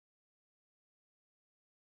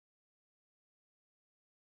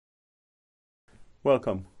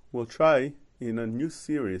Welcome. We'll try in a new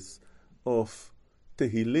series of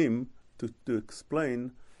Tehilim to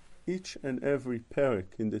explain each and every parak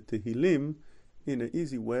in the Tehilim in an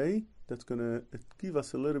easy way that's going to give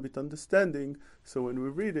us a little bit understanding, so when we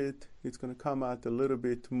read it, it's going to come out a little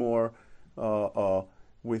bit more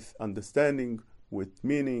with understanding, with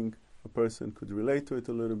meaning. A person could relate to it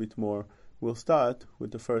a little bit more. We'll start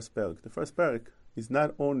with the first parak. The first parak is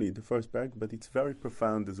not only the first parak, but it's very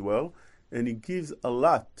profound as well, and it gives a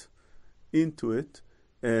lot into it,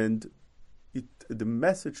 and the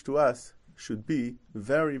message to us should be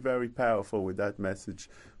very, very powerful with that message,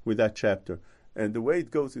 with that chapter. And the way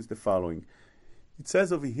it goes is the following. It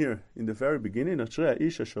says over here in the very beginning, "Ashrei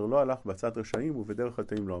haish asher lo halach b'atzat rashaim ubederech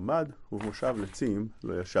hata'im lo amad ub'moshav letzim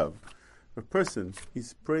lo yashav." A person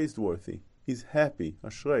is praiseworthy, is happy.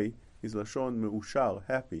 Ashrei is lashon me'ushar,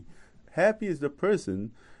 happy. Happy is the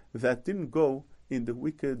person that didn't go in the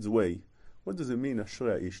wicked's way. What does it mean,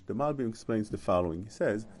 Ashrei haish? The Malbim explains the following. He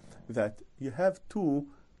says that you have two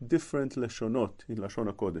different lashonot in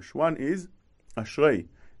Lashon HaKodesh. One is Ashrei,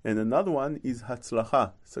 and another one is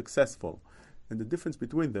Hatzlacha, successful. And the difference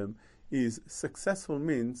between them is successful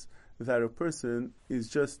means that a person is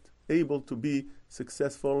just able to be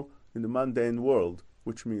successful in the mundane world,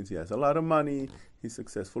 which means he has a lot of money, he's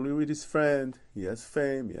successful with his friend, he has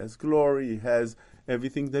fame, he has glory, he has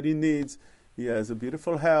everything that he needs, he has a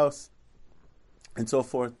beautiful house, and so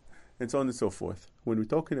forth, and so on and so forth. When we're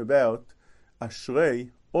talking about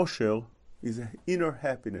Ashrei, Osher is an inner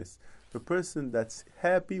happiness. The person that's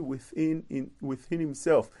happy within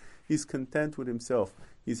himself, he's content with himself,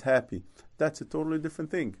 he's happy. That's a totally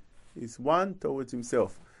different thing. He's one towards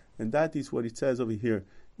himself. And that is what it says over here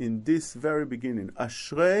in this very beginning.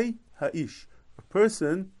 Ashrei haish. A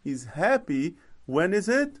person is happy, when is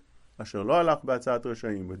it? Asher lo halach b'atzat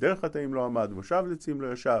rashaim v'derech hata'im lo amad v'moshav letzim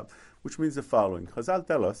lo yashav, which means the following. Chazal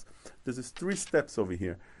tell us there's 3 steps over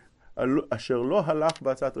here. Asher lo halach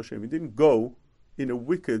b'atzat rashaim. He didn't go in a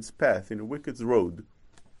wicked's path, in a wicked's road.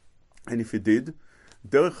 And if he did,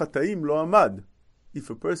 derech hata'im lo amad. If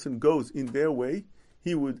a person goes in their way,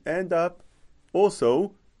 he would end up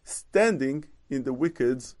also standing in the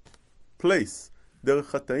wicked's place. Derech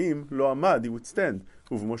hata'im lo amad, he would stand.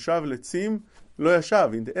 Uv'moshav letzim lo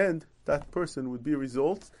yashav. In the end, that person would be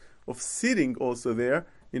results of sitting also there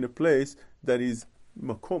in a place that is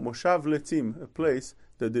makom, moshav letzim, a place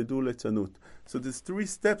that they do letzanut. So there's 3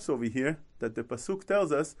 steps over here that the pasuk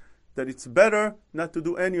tells us that it's better not to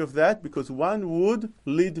do any of that, because one would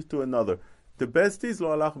lead to another. The best is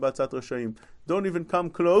lo halach b'atzat rashaim. Don't even come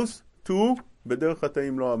close to b'derech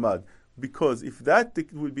hata'im lo amad, because if that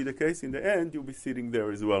will be the case, in the end you'll be sitting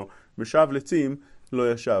there as well. Moshav letzim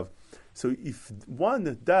lo yashav. So if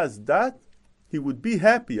one does that, he would be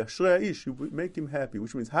happy. Ashrei haish, you would make him happy.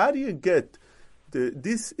 Which means, how do you get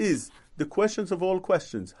this is the questions of all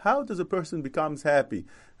questions. How does a person becomes happy?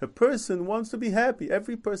 A person wants to be happy.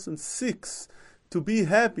 Every person seeks to be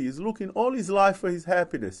happy. He's looking all his life for his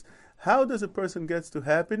happiness. How does a person get to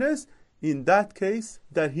happiness? In that case,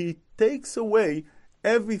 that he takes away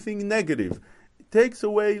everything negative. It takes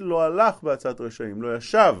away lo halach b'atzat rashaim, lo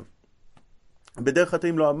yashav. B'derech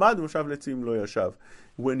hata'im lo amad, v'moshav letzim lo yashav.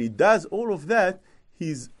 When he does all of that,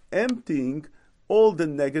 he's emptying all the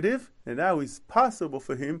negative, and now it's possible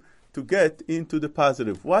for him to get into the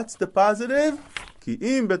positive. What's the positive? Ki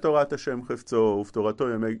im betorat Hashem chefzo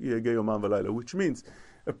uvtorato yegei yomam v'layla, which means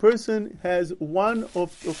a person has one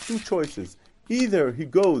of 2 choices. Either he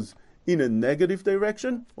goes in a negative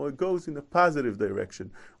direction, or it goes in a positive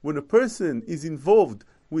direction. When a person is involved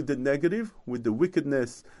with the negative, with the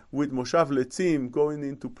wickedness, with moshav letzim, going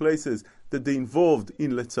into places that they involved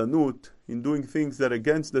in letzanut, in doing things that are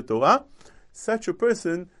against the Torah, such a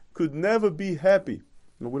person could never be happy.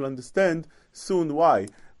 And we'll understand soon why.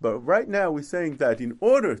 But right now we're saying that in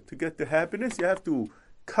order to get the happiness, you have to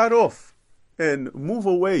cut off and move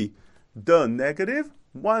away the negative.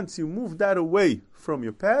 Once you move that away from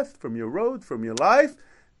your path, from your road, from your life,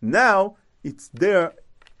 now it's there.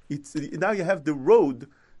 Now you have the road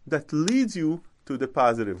that leads you to the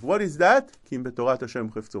positive. What is that? Kim betorat Hashem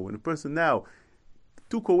chefzo. When a person now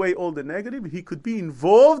took away all the negative, he could be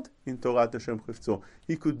involved in Torat Hashem chefzo.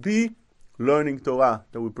 He could be learning Torah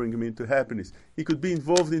that will bring him into happiness. He could be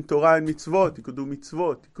involved in Torah and mitzvot. He could do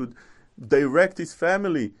mitzvot. He could direct his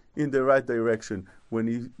family in the right direction. When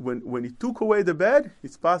he took away the bad,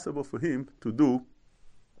 it's possible for him to do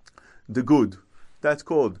the good. That's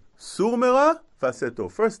called sur mera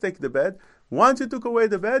vaseto. First take the bad. Once you took away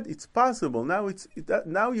the bad, it's possible. Now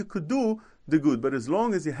you could do the good. But as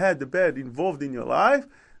long as you had the bad involved in your life,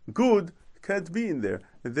 good can't be in there.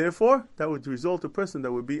 and therefore that would result in a person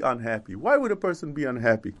that would be unhappy. Why would a person be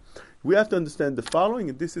unhappy? We have to understand the following,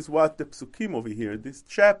 and this is what the psukim over here, this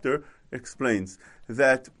chapter, explains,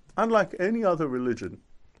 that unlike any other religion,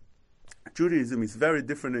 Judaism is very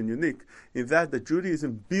different and unique in that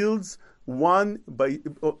Judaism builds one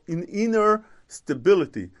in inner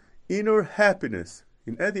stability, inner happiness.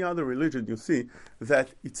 In any other religion, you see that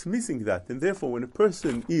it's missing that. And therefore, when a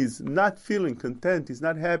person is not feeling content, he's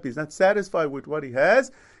not happy, he's not satisfied with what he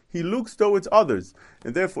has, he looks towards others.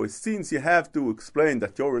 And therefore, since you have to explain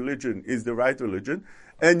that your religion is the right religion,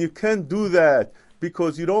 and you can't do that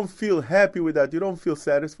because you don't feel happy with that, you don't feel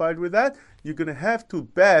satisfied with that, you're going to have to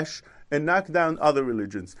bash and knock down other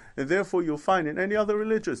religions. And therefore, you'll find in any other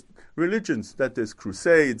religions that there's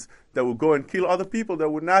crusades that will go and kill other people that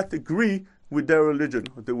would not agree with their religion.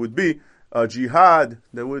 There would be a jihad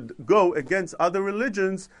that would go against other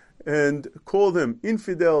religions and call them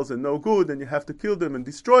infidels and no good, and you have to kill them and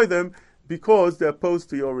destroy them because they're opposed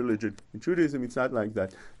to your religion. In Judaism, it's not like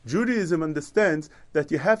that. Judaism understands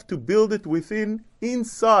that you have to build it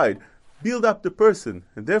inside, build up the person.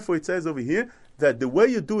 And therefore, it says over here that the way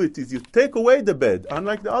you do it is you take away the bad,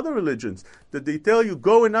 unlike the other religions, that they tell you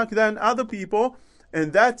go and knock down other people,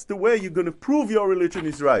 and that's the way you're going to prove your religion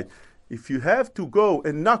is right. If you have to go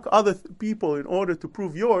and knock other people in order to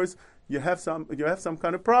prove yours, you have some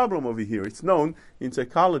kind of problem over here. It's known in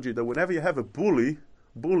psychology that whenever you have a bully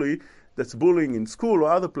that's bullying in school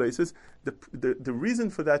or other places, the reason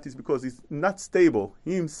for that is because he's not stable.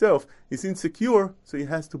 He himself is insecure, so he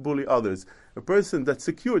has to bully others. A person that's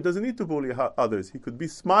secure doesn't need to bully others. He could be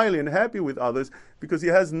smiling and happy with others because he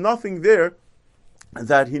has nothing there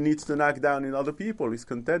that he needs to knock down in other people. He's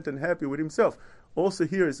content and happy with himself. Also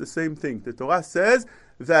here is the same thing. The Torah says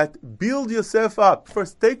that build yourself up.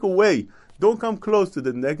 First, take away. Don't come close to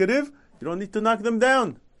the negative. You don't need to knock them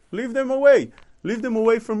down. Leave them away. Leave them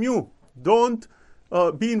away from you. Don't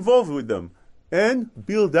be involved with them. And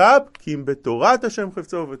build up. Kim betorat Hashem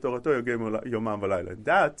chefetzo v'torato yomam v'layla.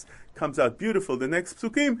 That comes out beautiful. The next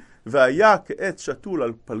psukim. V'aya ke'etz shatul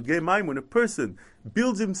al palgei mayim. When a person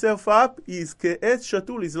builds himself up, is ke'etz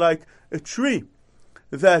shatul, is like a tree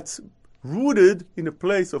that's rooted in a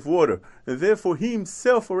place of water, and therefore he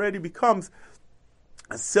himself already becomes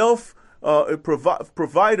a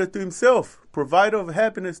provider to himself, provider of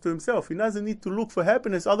happiness to himself. He doesn't need to look for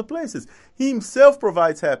happiness other places. He himself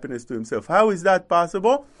provides happiness to himself. How is that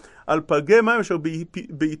possible? He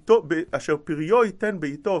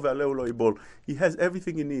has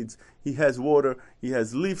everything he needs. He has water, he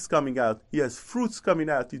has leaves coming out, he has fruits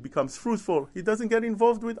coming out, he becomes fruitful. He doesn't get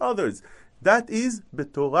involved with others. That is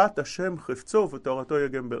betorat Hashem chefetzo v'torato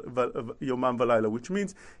yomam v'layla, which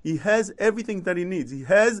means he has everything that he needs. He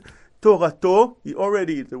has Torato. He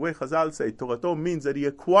already, the way Chazal say, Torato means that he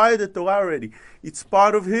acquired the Torah already. It's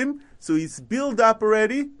part of him, so he's built up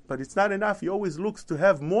already, but it's not enough. He always looks to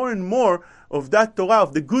have more and more of that Torah,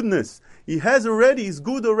 of the goodness. He has already, he's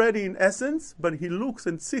good already in essence, but he looks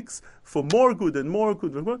and seeks for more good and more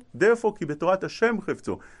good and more. Therefore, ki betorat Hashem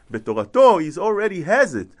chefetzo. Betorato, he already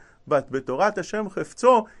has it. But betorat Hashem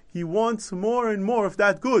chefetzo, he wants more and more of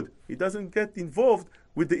that good. He doesn't get involved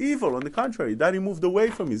with the evil. On the contrary, that he moved away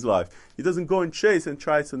from his life. He doesn't go and chase and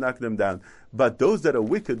tries to knock them down. But those that are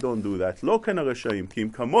wicked don't do that. Lo ken harashaim ki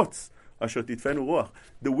im kamotz asher titfenu ruach.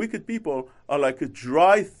 The wicked people are like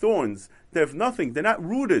dry thorns. They have nothing. They're not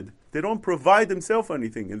rooted. They don't provide themselves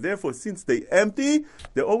anything. And therefore, since they empty,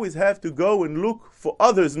 they always have to go and look for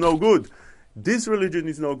others no good. This religion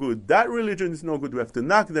is no good. That religion is no good. We have to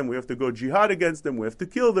knock them. We have to go jihad against them. We have to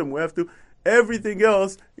kill them. Everything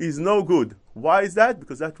else is no good. Why is that?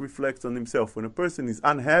 Because that reflects on himself. When a person is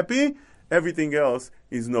unhappy, everything else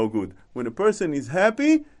is no good. When a person is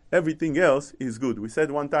happy, everything else is good. We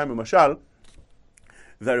said one time in Mashal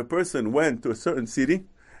that a person went to a certain city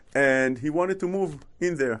and he wanted to move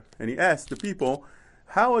in there. And he asked the people,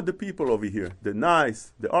 how are the people over here? They're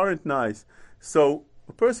nice. They aren't nice. So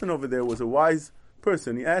a person over there was a wise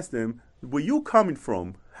person. He asked them, where you coming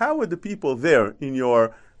from? How are the people there in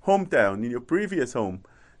your hometown, in your previous home?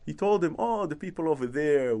 He told them, oh, the people over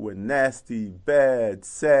there were nasty, bad,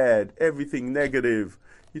 sad, everything negative.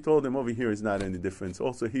 He told them, over here is not any difference.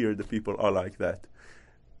 Also here, the people are like that.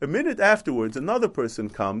 A minute afterwards, another person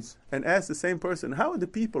comes and asks the same person, how are the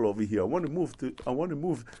people over here? I want to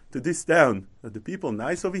move to this town. Are the people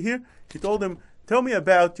nice over here? He told them, tell me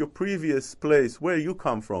about your previous place, where you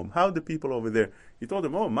come from. How are the people over there? He told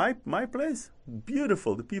them, oh, my place?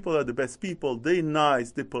 Beautiful. The people are the best people. They're nice,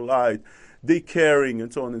 they're polite, they're caring,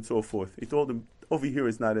 and so on and so forth. He told them, over here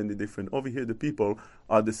is not any different. Over here the people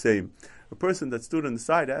are the same. A person that stood on the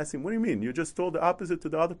side asked him, what do you mean? You just told the opposite to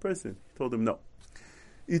the other person. He told him, no.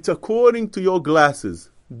 It's according to your glasses.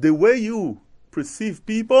 The way you perceive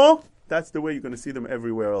people, that's the way you're going to see them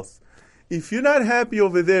everywhere else. If you're not happy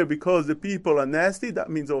over there because the people are nasty, that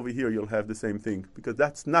means over here you'll have the same thing, because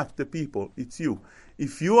that's not the people, it's you.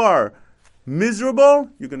 If you are miserable,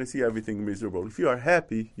 you're going to see everything miserable. If you are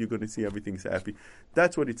happy, you're going to see everything's happy.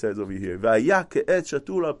 That's what it says over here. A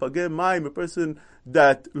person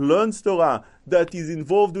that learns Torah, that is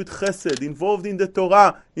involved with chesed, involved in the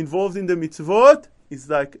Torah, involved in the mitzvot, is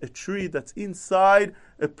like a tree that's inside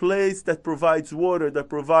a place that provides water, that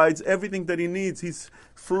provides everything that he needs. He's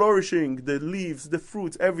flourishing, the leaves, the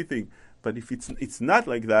fruits, everything. But if it's not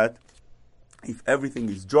like that, if everything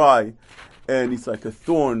is dry, and it's like a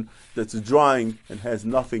thorn that's drying and has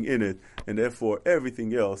nothing in it, and therefore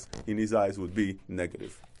everything else in his eyes would be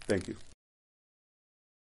negative. Thank you.